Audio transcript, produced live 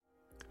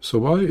So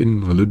while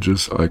in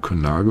religious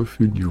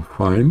iconography you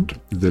find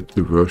that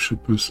the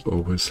worshippers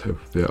always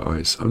have their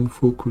eyes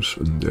unfocused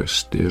and they're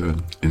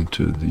staring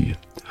into the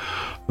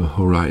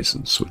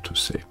horizon, so to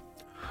say.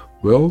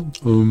 Well,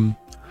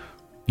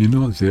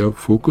 their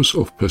focus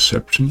of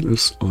perception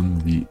is on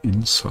the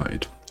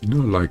inside,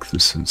 like the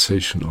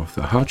sensation of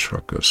the heart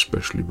chakra,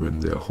 especially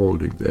when they're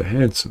holding their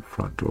hands in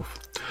front of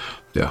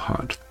their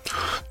heart,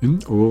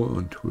 or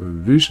onto a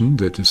vision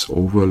that is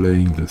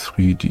overlaying the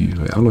 3D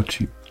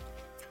reality.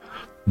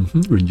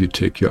 When you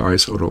take your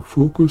eyes out of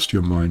focus,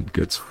 your mind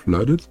gets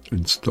flooded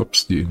and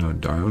stops the inner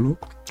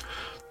dialogue.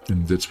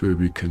 And that's where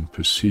we can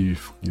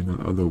perceive,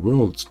 other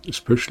worlds,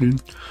 especially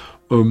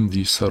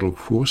the subtle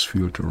force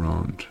field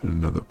around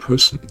another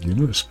person,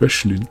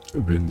 especially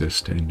when they're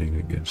standing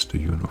against a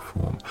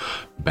uniform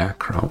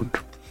background,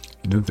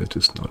 that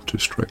is not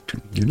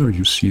distracting.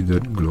 You see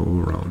that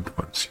glow around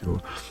once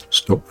you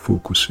stop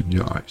focusing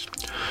your eyes.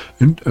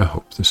 And I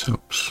hope this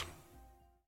helps.